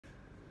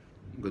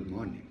Good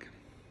morning.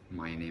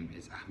 My name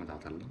is Ahmed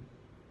Atalla.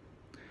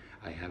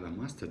 I have a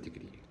master's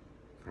degree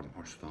from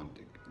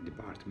Orthodontic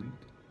department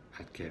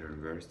at Cairo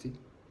University.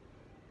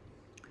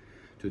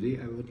 Today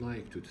I would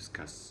like to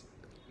discuss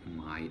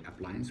my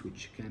appliance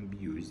which can be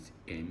used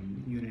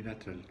in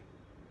unilateral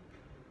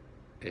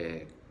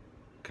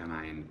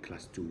canine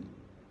class 2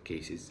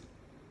 cases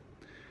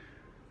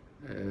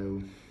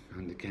and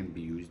can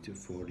be used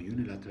for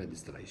unilateral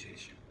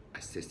distalization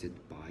assisted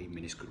by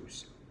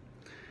miniscrews.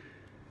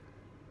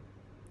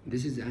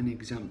 This is an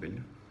example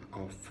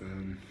of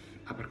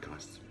upper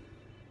class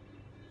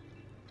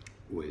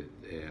with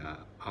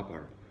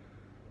upper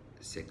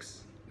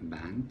 6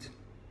 band,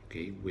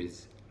 okay,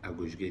 with a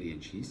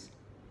Gauge cheese,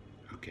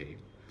 okay.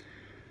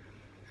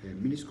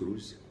 Mini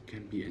screws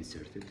can be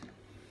inserted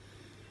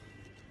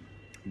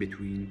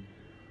between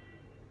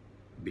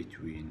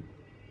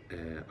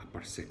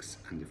upper 6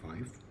 and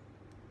 5,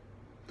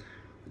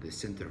 the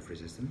center of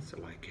resistance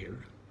like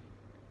here,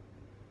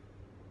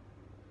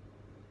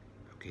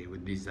 okay,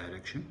 with this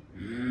direction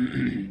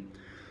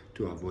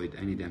to avoid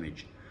any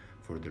damage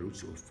for the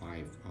roots of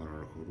 5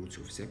 or roots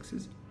of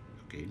 6s,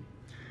 okay.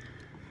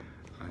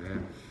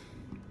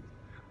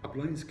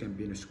 Appliance can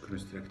be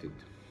constructed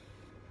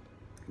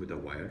with a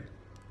wire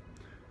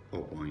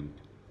 0.9,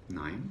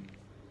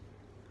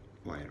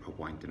 wire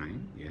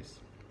 0.9, yes.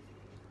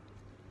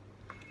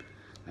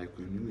 I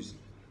can use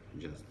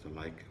just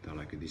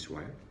like this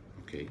wire,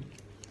 okay.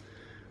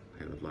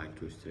 I would like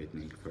to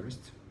straightening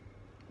first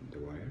the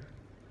wire.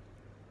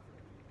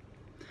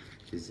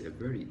 It's a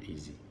very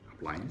easy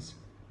appliance,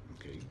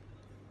 okay.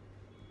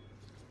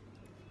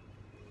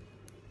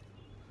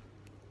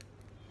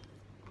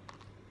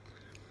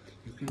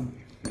 You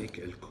can make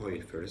a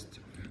coil first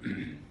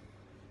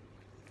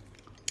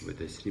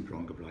with a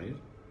 3-prong plier,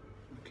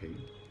 okay.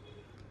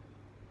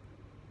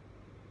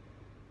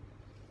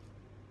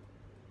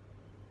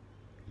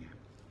 Yeah.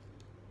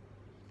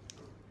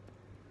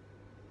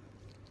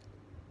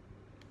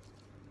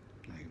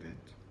 Like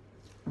that.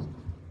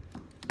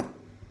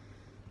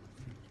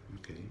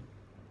 Okay.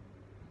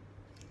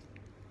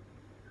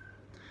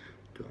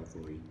 To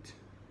avoid,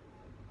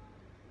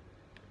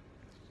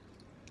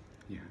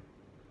 yeah.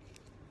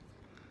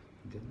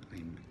 Then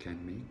I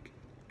can make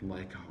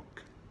like a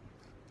hook.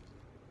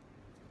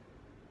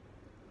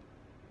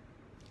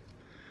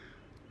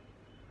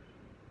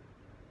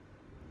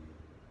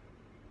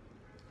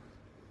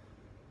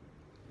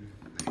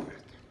 Like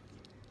that.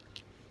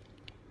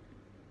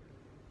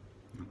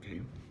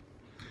 Okay.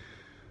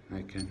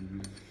 I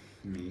can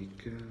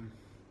make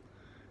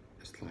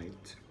a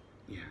slight,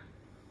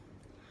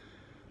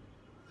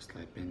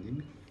 slight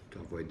bending to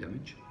avoid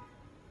damage,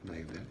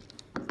 like that.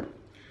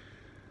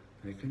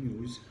 I can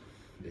use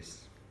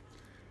this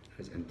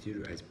as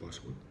anterior as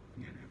possible,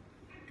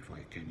 if I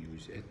can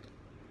use it.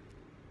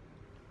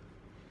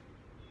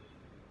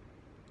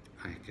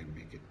 I can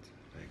make it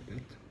like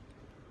that.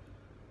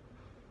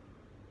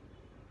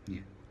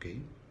 Yeah,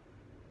 okay.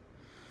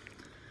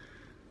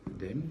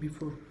 Then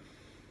before,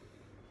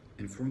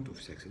 in front of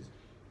 6s,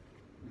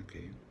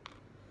 okay,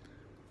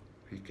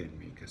 I can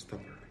make a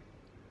stopper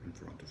in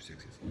front of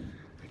 6s.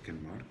 I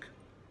can mark,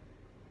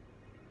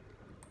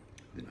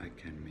 then I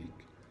can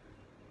make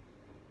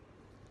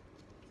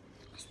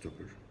a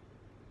stopper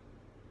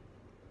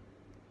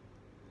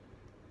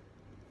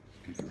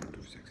in front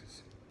of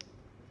 6s.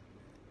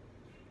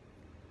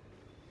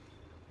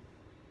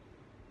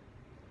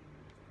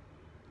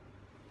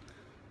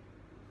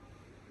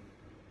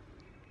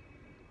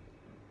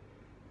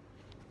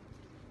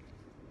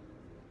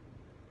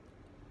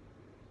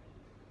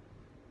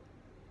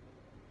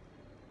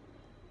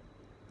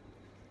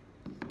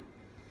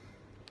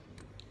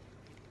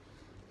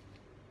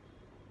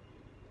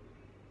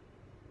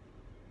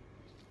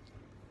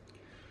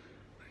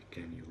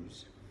 Can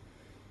use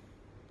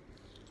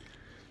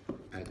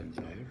Adam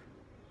plier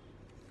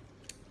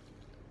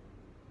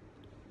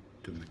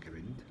to make a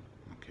bend,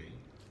 okay.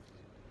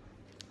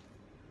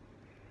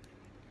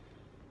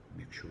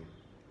 Make sure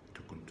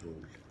to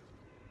control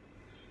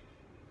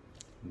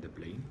the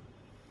plane.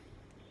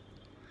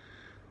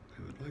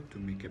 I would like to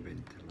make a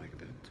bend like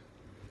that.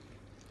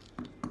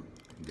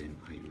 Then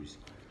I use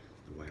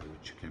the wire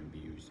which can be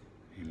used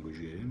in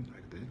Bulgarian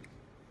like that,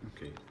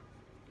 okay.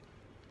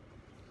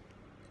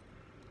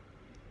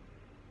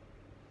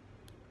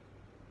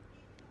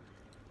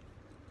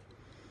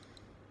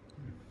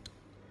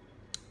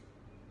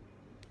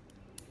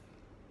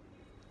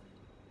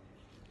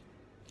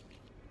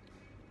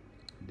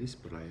 This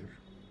plier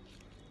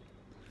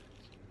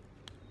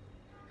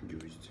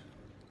used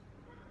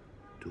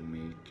to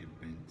make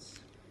bends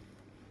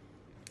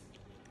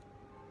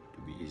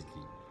to be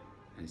easily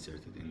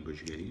inserted in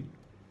Bulgarian,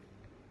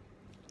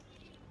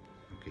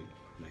 okay,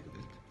 like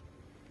that,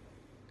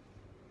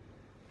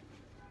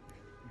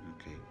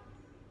 okay.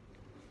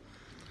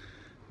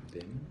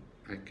 Then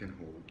I can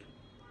hold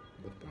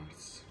both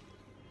parts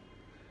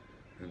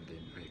and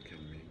then I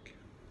can make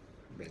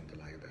bend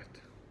like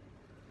that.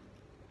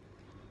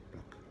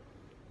 Look.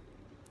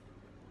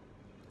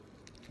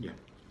 Yeah.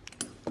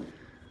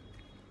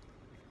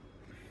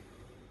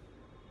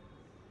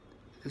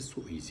 It's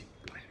so easy,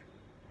 plier.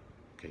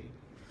 Okay,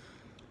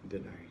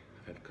 then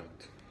I'll cut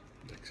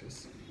the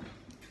excess.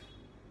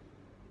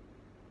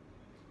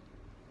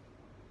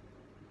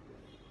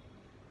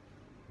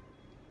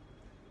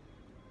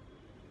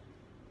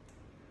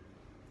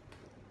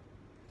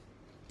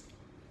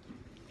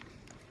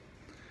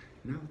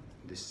 Now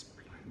this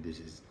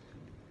is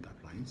the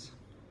appliance.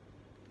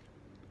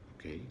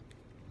 Okay,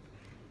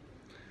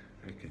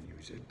 I can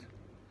use it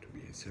to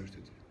be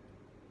inserted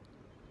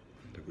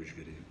in the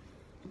Gujgari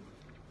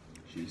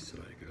cheese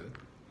like that.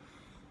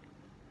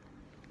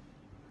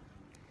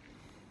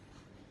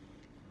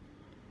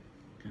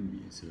 Can be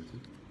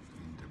inserted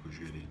in the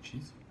Gujgari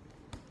cheese.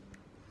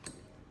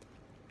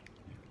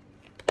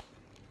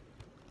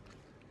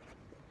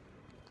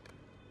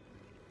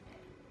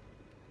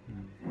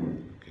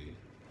 Okay,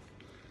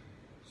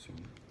 so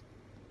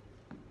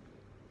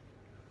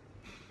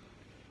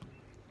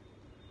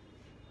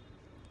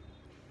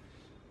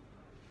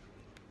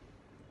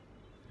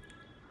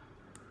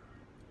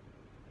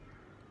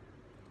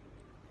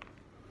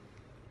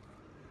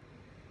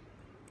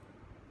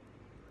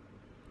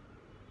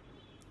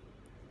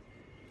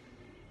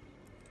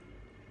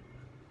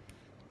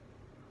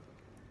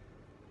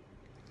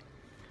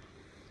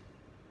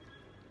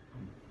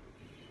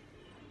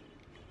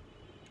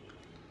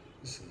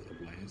this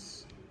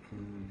appliance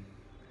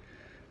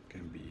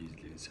can be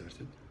easily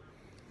inserted.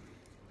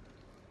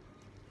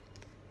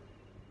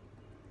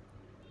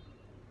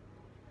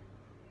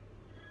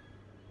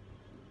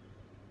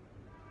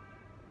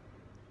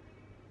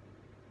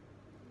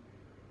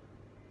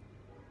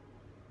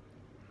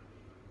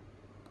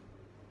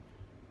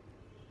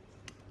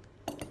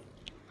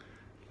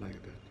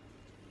 Like that.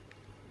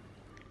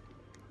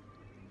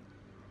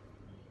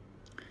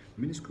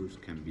 Mini screws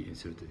can be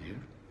inserted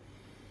here.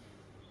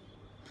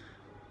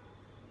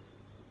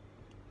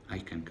 I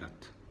can cut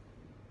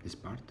this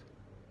part,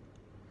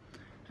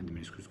 and the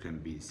mini screws can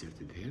be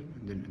inserted here,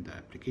 and then the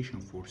application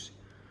force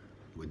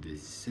with the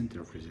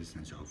center of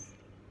resistance of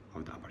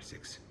the upper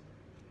six.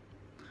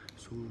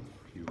 So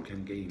you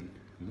can gain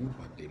more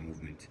body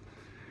movement,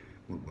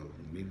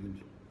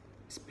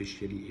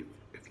 especially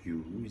if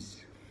you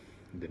use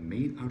the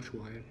main arch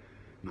wire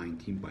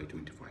 19 by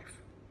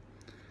 25.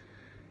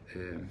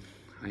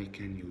 I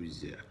can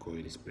use a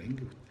coil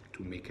spring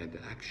to make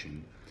the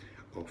action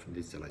of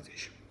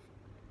distalization.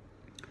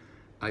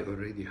 I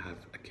already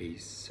have a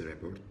case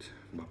report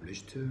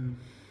published.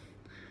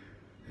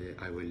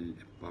 I will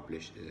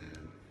publish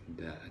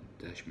the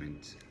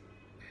attachment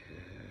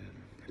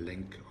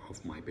link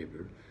of my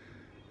paper.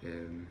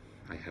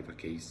 I have a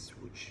case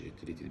which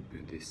treated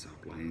this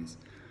appliance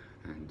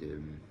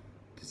and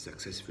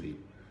successfully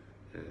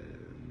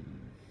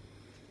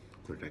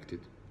corrected.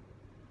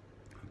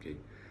 Okay,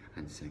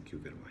 and thank you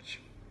very much.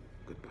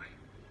 Goodbye.